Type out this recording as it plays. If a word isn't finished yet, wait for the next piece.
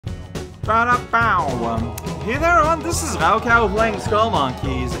Ba-da-bow. Hey there everyone, this is Raocow playing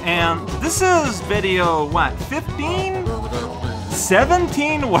Skullmonkeys, and this is video, what, 15?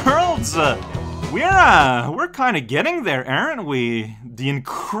 17 worlds? We're kind of getting there, aren't we? The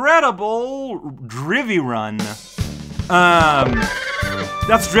incredible drivy run.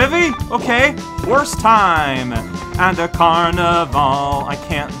 That's drivy? Okay. Worst time. And a carnival. I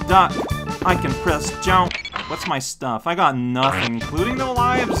can't duck. I can press jump. What's my stuff? I got nothing, including no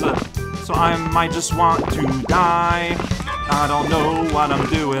lives. So I might just want to die. I don't know what I'm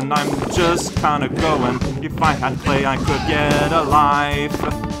doing. I'm just kind of going. If I had play, I could get a life.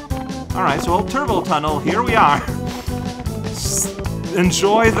 Alright, so turbo tunnel. Here we are.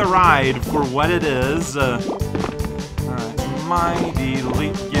 Enjoy the ride for what it is. Alright, mighty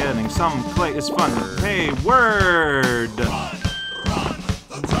leap, getting some clay is fun. Hey, word! Run,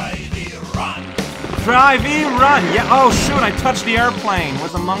 the drivy run. Drivy run! Yeah, oh shoot, I touched the airplane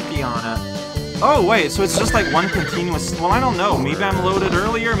with a monkey on it. Oh wait, so it's just like one continuous, well I don't know, maybe I'm loaded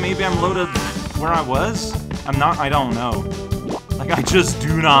earlier, maybe I'm loaded where I was? I don't know. Like, I just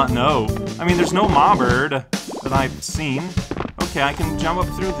do not know. I mean, there's no mobbird that I've seen. Okay, I can jump up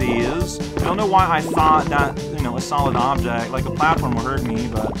through these. I don't know why I thought that, you know, a solid object, like a platform, will hurt me,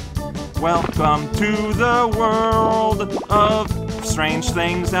 but... Welcome to the world of strange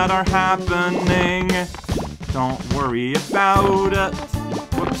things that are happening. Don't worry about it.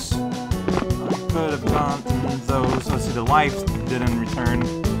 Whoops. I could have gotten those. Let's see, the life didn't return.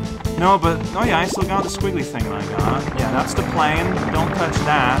 No, but, oh yeah, I still got the squiggly thing that I got. Yeah, that's the plane. Don't touch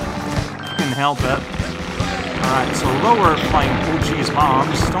that. You can help it. Alright, so lower flying, oh geez,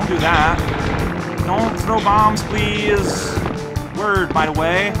 bombs. Don't do that. Don't throw bombs, please. Word, by the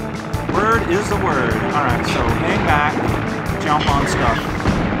way. Word is the word. Alright, so hang back. Jump on stuff.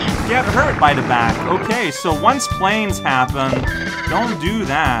 Get hurt by the back. Okay, so once planes happen, don't do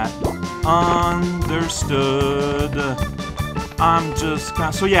that. Understood. I'm just kind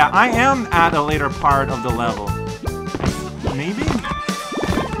of, so yeah, I am at a later part of the level. Maybe?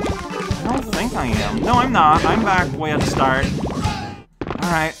 I don't think I am. No, I'm not. I'm back way at the start.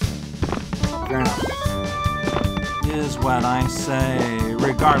 Alright. Fair enough. Is what I say,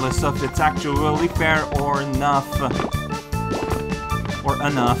 regardless if it's actually fair or enough. Or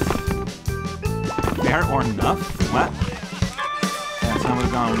enough. Fair or enough? What? Yeah, so I would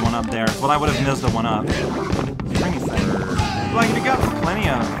have gone with one up there. Well, I would have missed the one up. Stringy thing. Like, you got plenty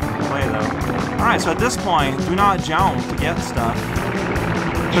of play, though. Alright, so at this point, do not jump to get stuff.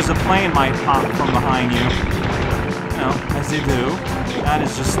 Because the plane might pop from behind you. You know, as they do. That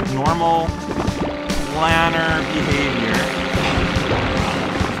is just normal planner behavior.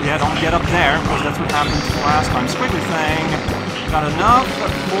 So yeah, don't get up there, because that's what happened last time. Squiggly thing. Got enough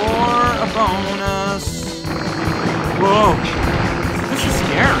for a bonus. Whoa. This is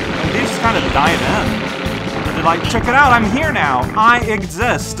scary. Like, they just kind of dive in. They're like, check it out, I'm here now. I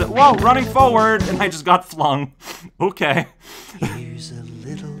exist. Whoa, running forward, and I just got flung. Okay. Here's a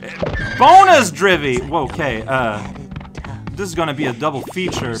little Bonus drivy! Whoa, okay, this is gonna be a double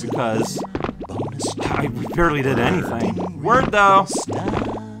feature because I barely did anything. Word though.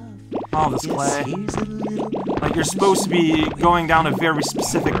 All this clay. Like, you're supposed to be going down a very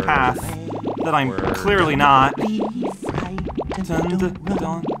specific path that I'm clearly not.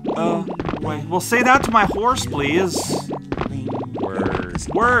 Wait, well, say that to my horse, please. Word.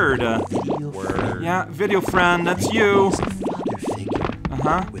 Word. Yeah, video friend, that's you.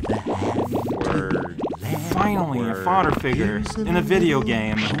 Uh-huh. Word. Finally, a fodder figure in a video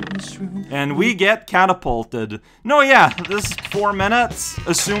game. And we get catapulted. No, yeah, this is 4 minutes.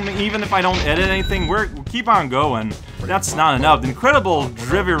 Assuming, even if I don't edit anything, we'll keep on going. That's not enough. The incredible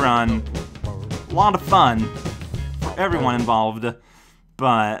drivy run. A lot of fun for everyone involved.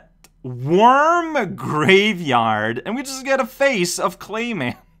 But worm graveyard, and we just get a face of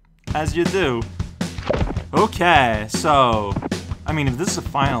Clayman, as you do. Okay, so I mean, if this is a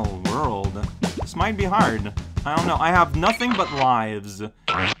final world, this might be hard. I don't know. I have nothing but lives.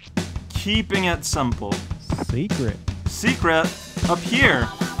 Keeping it simple. Secret. Secret up here.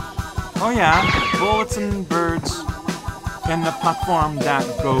 Oh yeah, bullets and birds, and the platform that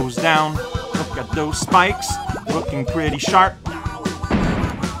goes down. Look at those spikes, looking pretty sharp.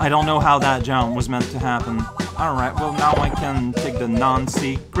 I don't know how that jump was meant to happen. Alright, well now I can take the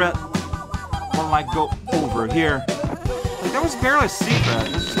non-secret. Well, I go over here. Like, that was barely a secret.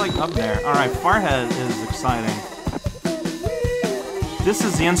 It's just like up there. Alright, Farhead is exciting. This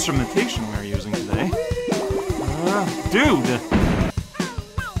is the instrumentation we're using today. Dude!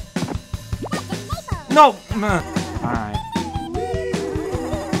 No! Alright.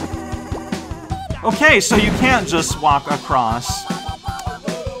 Okay, so you can't just walk across.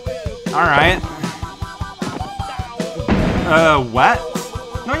 Alright. What?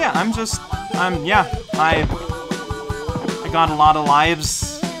 No, yeah, I got a lot of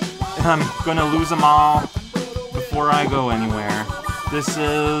lives, and I'm gonna lose them all before I go anywhere. This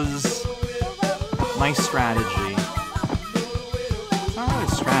is my strategy. It's not really a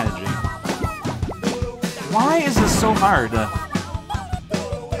strategy. Why is this so hard?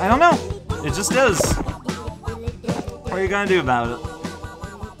 I don't know. It just is. What are you gonna do about it?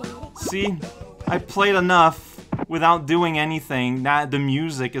 See? I played enough without doing anything that the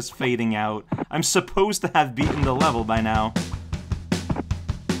music is fading out. I'm supposed to have beaten the level by now.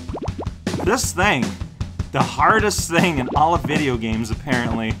 This thing. The hardest thing in all of video games,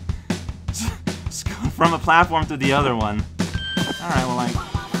 apparently. From a platform to the other one. Alright, well, like...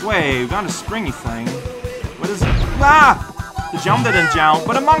 Wait, we got a springy thing. What is it? Ah! The jump didn't jump,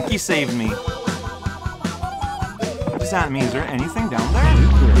 but a monkey saved me. What does that mean? Is there anything down there?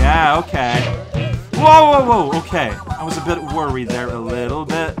 Yeah, okay. Whoa, whoa, whoa, okay. I was a bit worried there, a little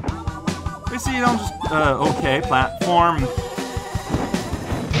bit. We see you don't just... okay, platform.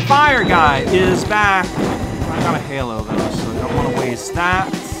 Fire guy is back. I got a halo, though, so I don't want to waste that.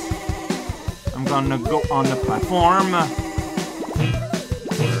 I'm gonna go on the platform.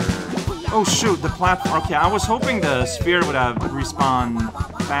 Oh shoot, the platform. Okay, I was hoping the sphere would have respawned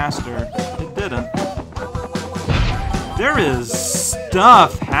faster. It didn't. There is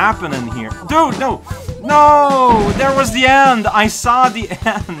stuff happening here. Dude, no! No! There was the end! I saw the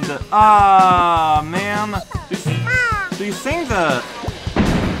end! Ah, man. Do you think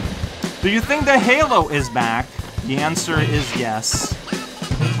the Halo is back? The answer is yes.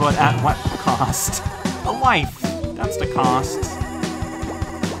 But at what cost? A life. That's the cost.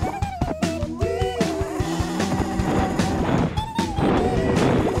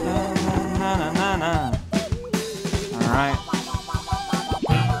 Alright.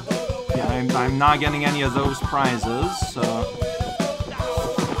 Yeah, I'm not getting any of those prizes, so...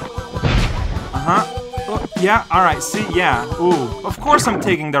 Uh-huh. Oh, yeah, alright, see, yeah. Ooh, of course I'm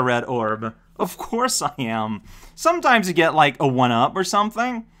taking the red orb. Of course I am. Sometimes you get, like, a 1-up or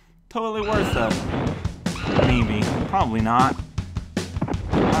something. Totally worth it. Maybe. Probably not.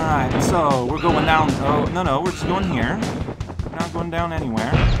 Alright, so we're going down... Oh, no, we're just going here. We're not going down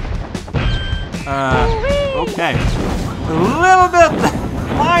anywhere. Okay. A little bit...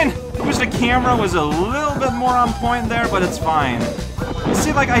 Fine! I wish the camera was a little bit more on point there, but it's fine.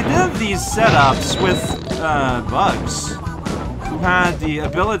 See, like, I did these setups with, bugs who had the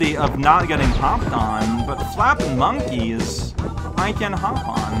ability of not getting hopped on, but flapping monkeys, I can hop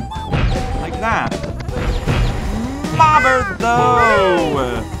on. Like that. Mobber,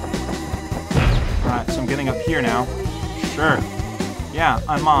 though! Alright, so I'm getting up here now. Sure. Yeah,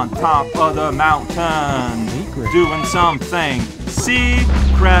 I'm on top of the mountain. Doing something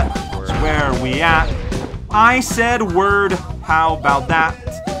secret. It's where we at. I said word, how about that?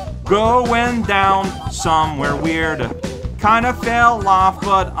 Going down somewhere weird. Kinda fell off,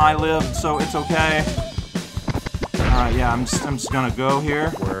 but I lived, so it's okay. Alright, yeah, I'm just gonna go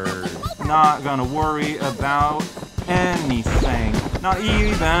here. Not gonna worry about anything. Not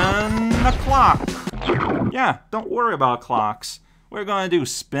even a clock. Yeah, don't worry about clocks. What are you gonna do?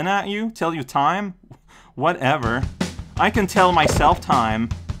 Spin at you? Tell you time? Whatever. I can tell myself time.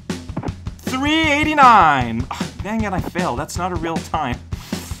 3:89! Oh, dang it, I failed. That's not a real time.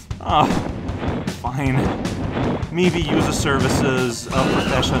 Oh, fine. Maybe use the services of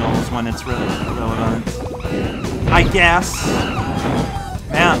professionals when it's relevant. I guess.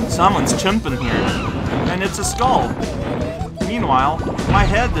 Man, someone's chimping here. And it's a skull. Meanwhile, my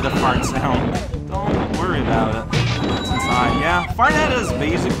head did a fart sound. Don't worry about it. It's inside. Yeah, farthead is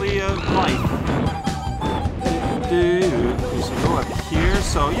basically a life. Dude, just go up here.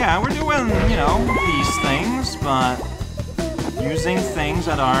 So yeah, we're doing, you know, these things, but using things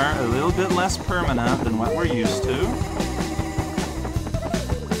that are a little bit less permanent than what we're used to.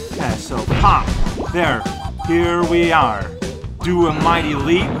 Okay, so pop. There. Here we are. Do a mighty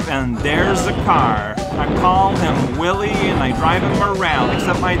leap, and there's the car. I call him Willie, and I drive him around,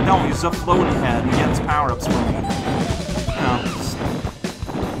 except I don't. He's a floating head and gets power-ups from me.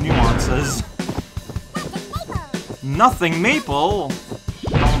 You know, nuances. Nothing Maple.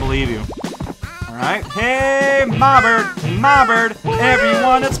 Don't believe you. Alright. Hey, Mobbird! Mobbird!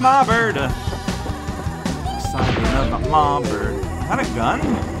 Everyone, it's Mobbird! Excited about Mobbird. I had a gun?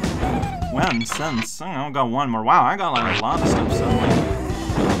 When? Since? I don't know, got one more. Wow, I got like a lot of stuff suddenly.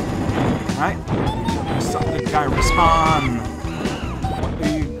 Alright. Saw the guy respawn. What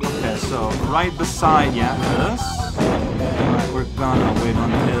are you? Okay, so right beside, yeah, this. Alright, we're gonna wait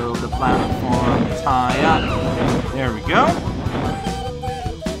until the platform is high up. There we go.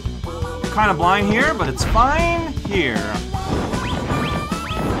 kind of blind here, but it's fine here.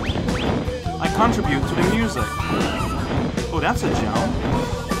 I contribute to the music. Oh, that's a jump.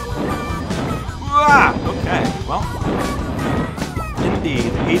 Ah, okay, well.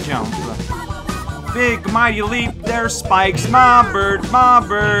 Indeed, a jump. Big mighty leap, there's spikes. My bird,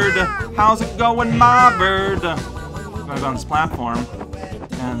 how's it going, my bird? I'm gonna go on this platform,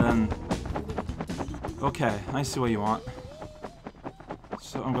 and then... Okay, I see what you want.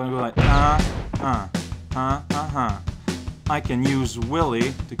 So I'm gonna go like, I can use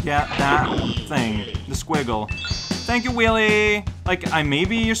Willy to get that thing, the squiggle. Thank you, Willy! Like,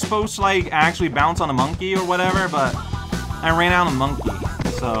 maybe you're supposed to, like, actually bounce on a monkey or whatever, but I ran out of monkey,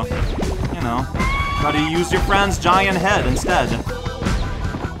 so, you know, gotta use your friend's giant head instead.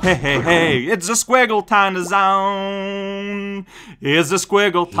 Hey, it's a squiggle kind of zone. It's a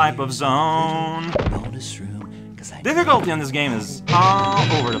squiggle type of zone. Difficulty in this game is all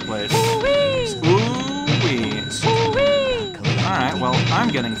over the place. Ooh-wee. Alright, well, I'm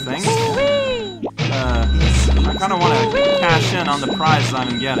getting things. I kind of want to cash in on the prizes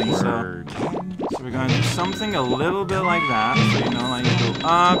I'm getting, so we're going to do something a little bit like that. So, you know, like you go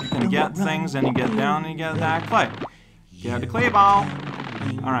up, you can get things, then you get down, and you get that clay. Get the clay ball.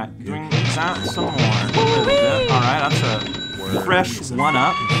 Alright, doing that some more. A little bit. Alright, that's a fresh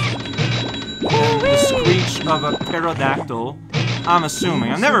one-up. And the screech of a pterodactyl. I'm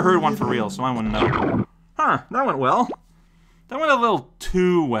assuming. I've never heard one for real, so I wouldn't know. Huh, that went well. That went a little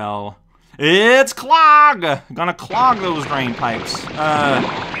too well. It's clog! Gonna clog those drain pipes.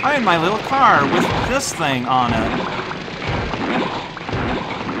 I'm in my little car with this thing on it.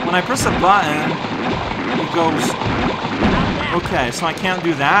 When I press a button, it goes... Okay, so I can't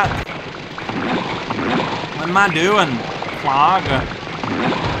do that? What am I doing? Clog?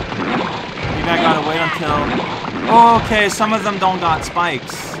 Maybe I gotta wait until... Okay, some of them don't got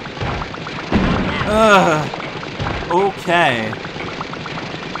spikes. Ugh. Okay.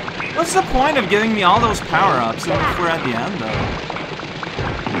 What's the point of giving me all those power-ups if we're at the end, though?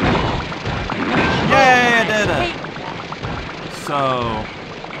 Yay, I did it! So...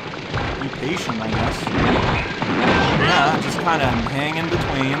 Be patient, I guess. Yeah, just kind of hang in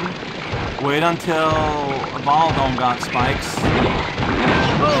between. Wait until a ball don't got spikes.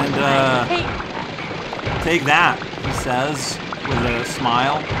 And, take that, he says, with a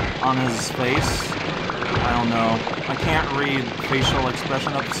smile on his face. I don't know. I can't read facial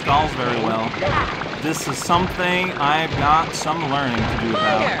expression of the skulls very well. This is something I've got some learning to do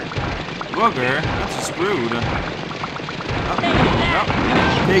about. Booger? That's screwed. Yep.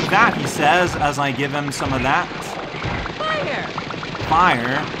 Take that, he says, as I give him some of that.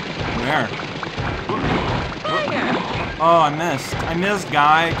 Fire? Where? Oh, I missed. I missed,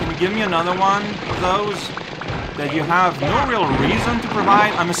 guy. Can you give me another one of those? That you have no real reason to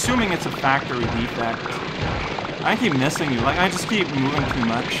provide? I'm assuming it's a factory defect. I keep missing you. Like, I just keep moving too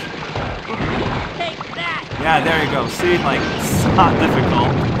much. Yeah, there you go. See? Like, it's not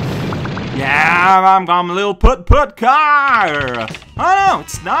difficult. Yeah, I'm a little put car! Oh no,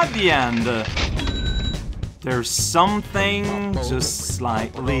 it's not the end. There's something just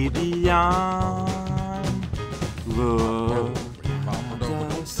slightly beyond. Look at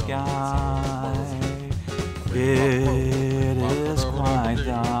the sky.